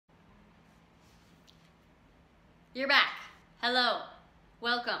You're back. Hello.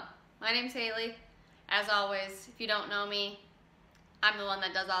 Welcome. My name's Haley. As always, if you don't know me, I'm the one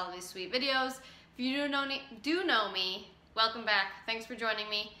that does all of these sweet videos. If you do know me, welcome back. Thanks for joining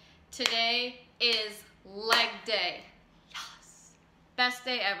me. Today is leg day. Yes. Best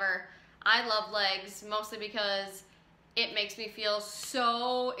day ever. I love legs mostly because it makes me feel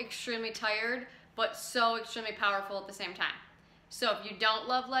so extremely tired, but so extremely powerful at the same time. So if you don't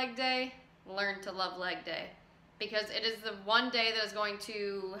love leg day, learn to love leg day. Because it is the one day that is going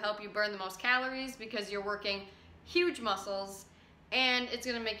to help you burn the most calories because you're working huge muscles and it's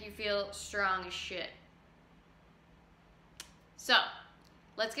gonna make you feel strong as shit. So,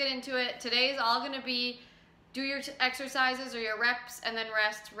 let's get into it. Today is all gonna be do your exercises or your reps and then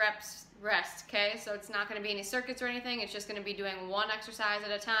rest, reps, rest, okay? So it's not gonna be any circuits or anything. It's just gonna be doing one exercise at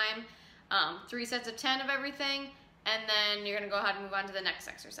a time, 3 sets of 10 of everything, and then you're gonna go ahead and move on to the next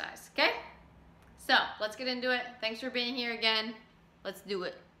exercise, okay? So, let's get into it. Thanks for being here again. Let's do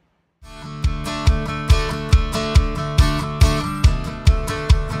it.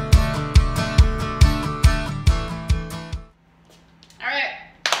 Alright,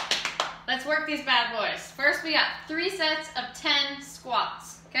 let's work these bad boys. First, we got 3 sets of 10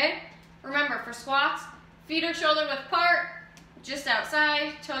 squats, okay? Remember, for squats, feet are shoulder width apart, just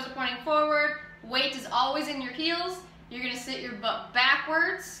outside, toes are pointing forward, weight is always in your heels. You're gonna sit your butt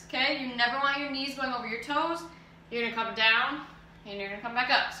backwards, okay? You never want your knees going over your toes. You're gonna come down, and you're gonna come back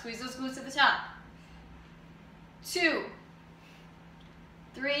up. Squeeze those glutes at the top. 2,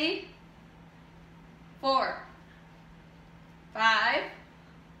 3, 4, 5,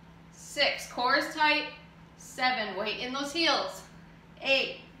 6. Core is tight. 7. Weight in those heels.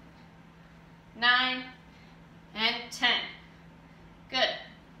 8, 9, and 10. Good.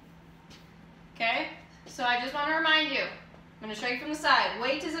 Okay? So I just want to remind you, I'm going to show you from the side.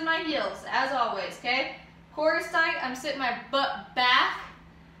 Weight is in my heels, as always, okay? Core is tight. I'm sitting my butt back.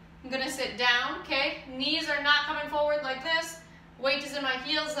 I'm going to sit down, okay? Knees are not coming forward like this. Weight is in my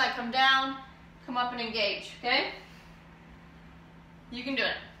heels. I come down, come up and engage, okay? You can do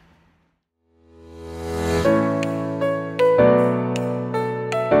it.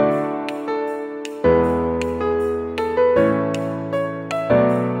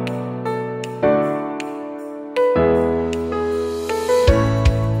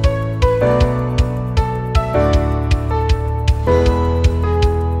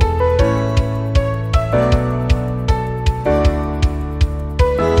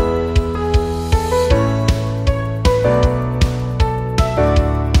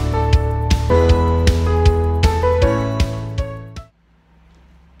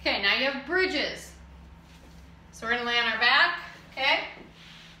 Bridges. So we're going to lay on our back, okay?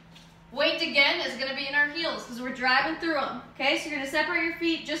 Weight again is going to be in our heels because we're driving through them, okay? So you're going to separate your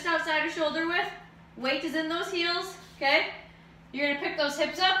feet just outside of shoulder width. Weight is in those heels, okay? You're going to pick those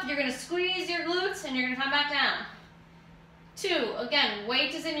hips up. You're going to squeeze your glutes and you're going to come back down. 2, again,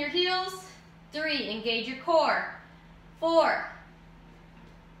 weight is in your heels. 3, engage your core. 4,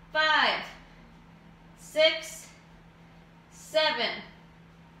 5, 6, 7,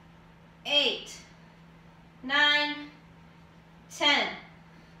 8, 9, 10.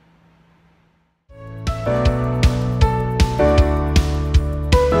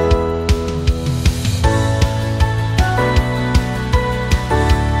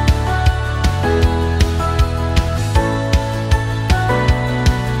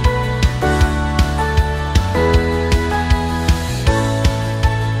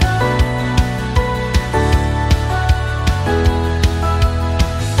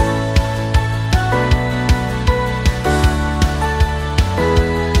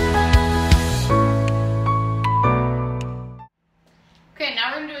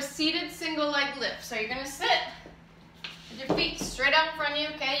 Seated single leg lift. So you're going to sit with your feet straight out in front of you,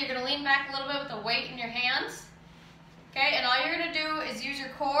 okay? You're going to lean back a little bit with the weight in your hands, okay? And all you're going to do is use your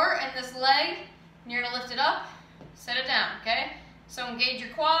core and this leg, and you're going to lift it up, set it down, okay? So engage your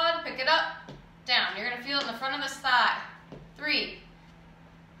quad, pick it up, down. You're going to feel it in the front of this thigh. 3,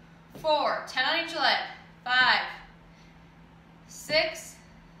 4, 10 on each leg. 5, 6,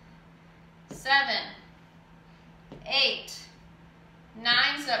 7, 8, 9,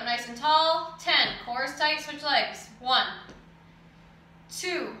 sit up nice and tall. 10, core is tight, switch legs. 1,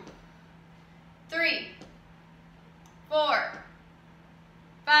 2, 3, 4,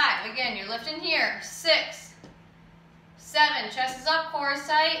 5. Again, you're lifting here. 6, 7, chest is up, core is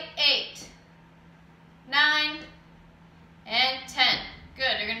tight. 8, 9, and 10.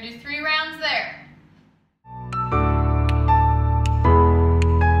 Good, you're going to do 3 rounds there.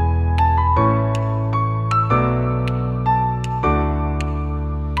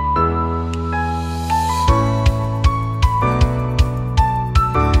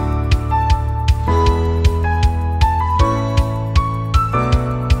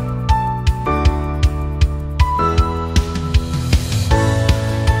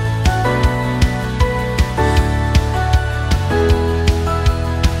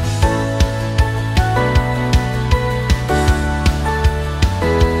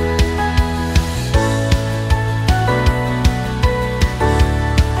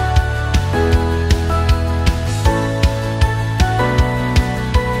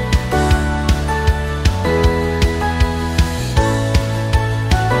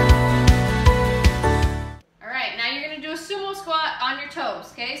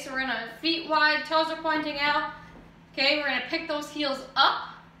 okay? So we're gonna feet wide, toes are pointing out. Okay, we're gonna pick those heels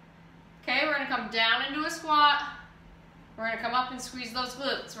up. Okay, we're gonna come down into a squat. We're gonna come up and squeeze those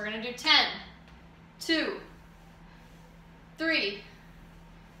glutes. We're gonna do 10, 2, 3,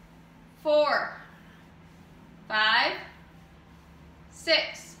 4, 5,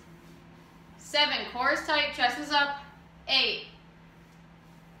 6, 7, core is tight, chest is up, 8,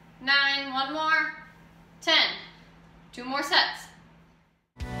 9, one more, 10, 2 more sets.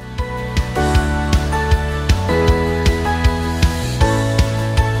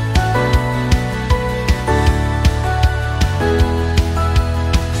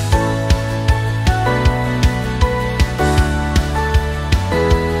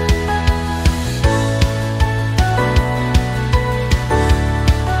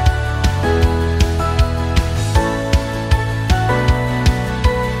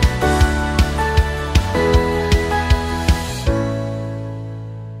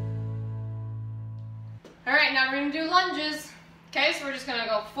 Okay, so we're just gonna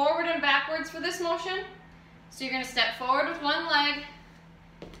go forward and backwards for this motion. So you're gonna step forward with one leg.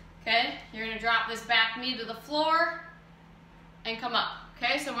 Okay, you're gonna drop this back knee to the floor and come up.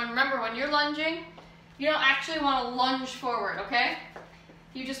 Okay, so remember when you're lunging, you don't actually want to lunge forward, okay?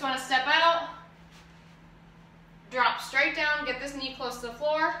 You just want to step out, drop straight down, get this knee close to the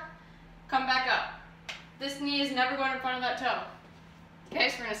floor, come back up. This knee is never going in front of that toe. Okay,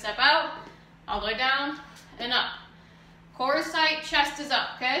 so we're gonna step out, all the way down and up. Core is tight, chest is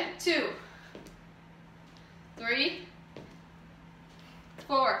up, okay? 2, 3,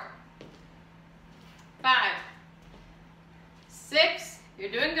 4, 5, 6, you're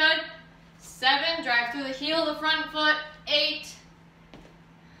doing good. 7, drive through the heel of the front foot. 8,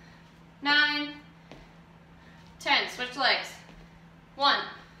 9, 10, switch legs. 1,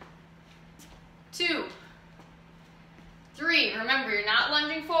 2, 3, remember you're not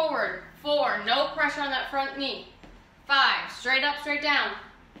lunging forward. 4, no pressure on that front knee. 5, straight up, straight down.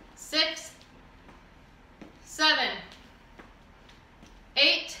 6, 7,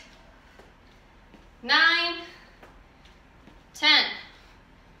 8, 9, 10.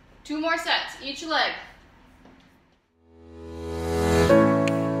 2 more sets, each leg.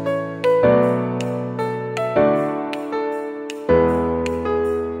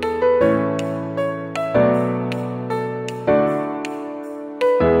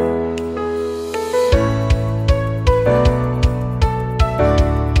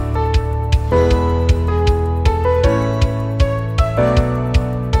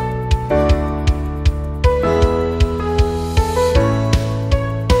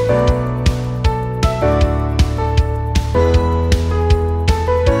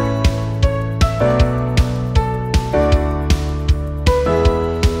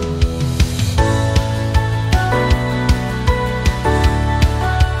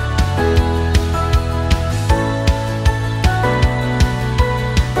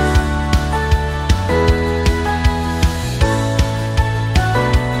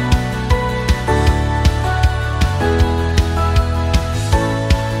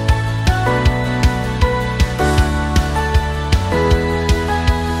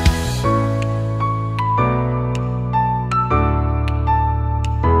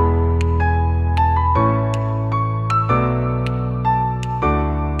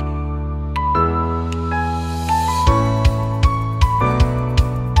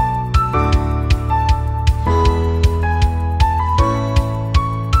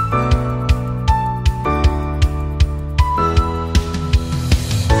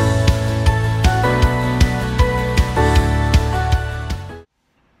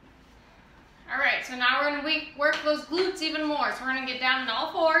 Work those glutes even more. So we're going to get down into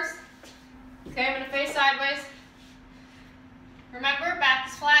all fours. Okay, I'm going to face sideways. Remember, back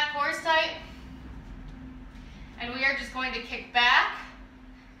is flat, core is tight. And we are just going to kick back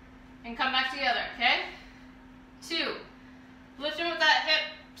and come back together, okay? 2, lifting with that hip,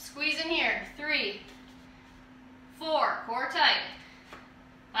 squeeze in here. 3, 4, core tight.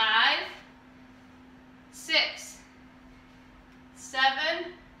 5, 6, 7,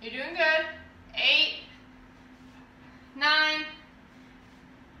 you're doing good. 8, 9,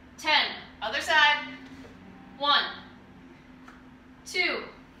 10. Other side. 1, 2,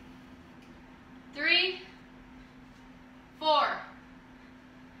 3, 4,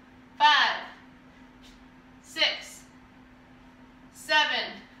 5, 6, 7.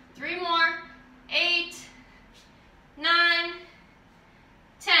 3 more. 8, 9,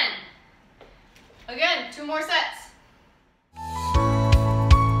 10. Again, 2 more sets.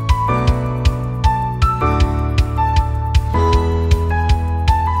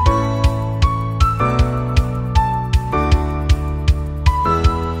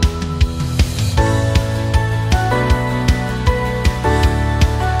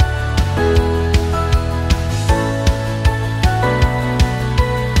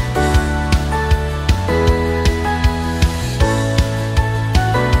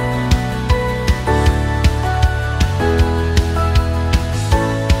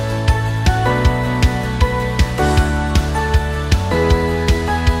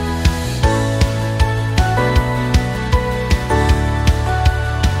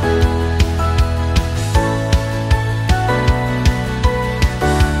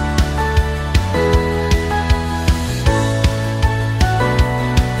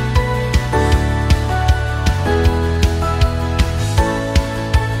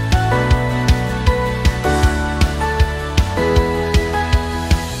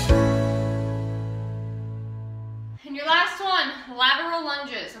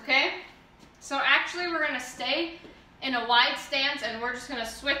 in a wide stance, and we're just gonna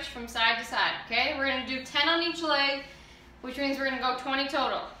switch from side to side, okay? We're gonna do 10 on each leg, which means we're gonna go 20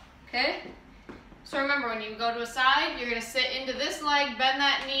 total, okay? So remember, when you go to a side, you're gonna sit into this leg, bend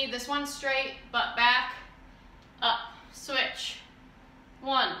that knee, this one straight, butt back, up, switch.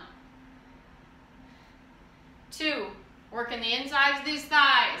 1, 2, working the insides of these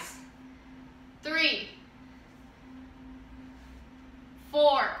thighs. 3,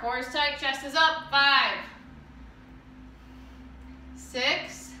 4, core is tight, chest is up. 5,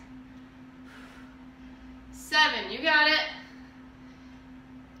 6, 7, you got it.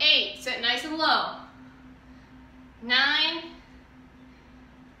 8, sit nice and low. 9,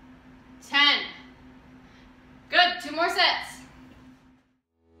 10. Good, 2 more sets.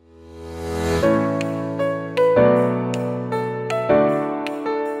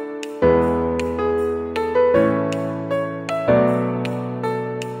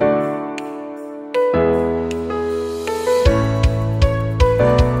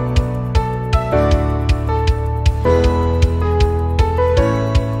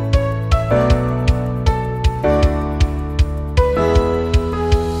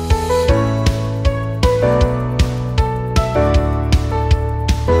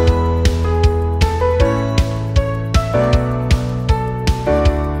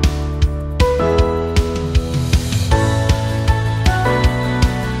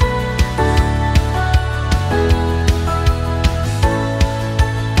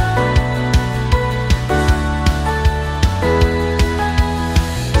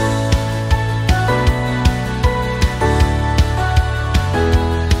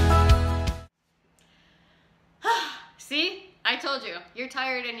 See? I told you, you're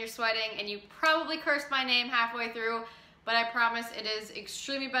tired and you're sweating and you probably cursed my name halfway through, but I promise it is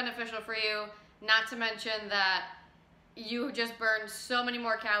extremely beneficial for you, not to mention that you just burned so many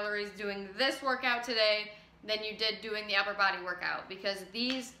more calories doing this workout today than you did doing the upper body workout, because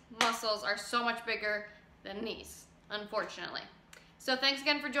these muscles are so much bigger than these, unfortunately. So thanks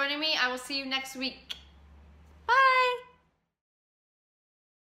again for joining me. I will see you next week.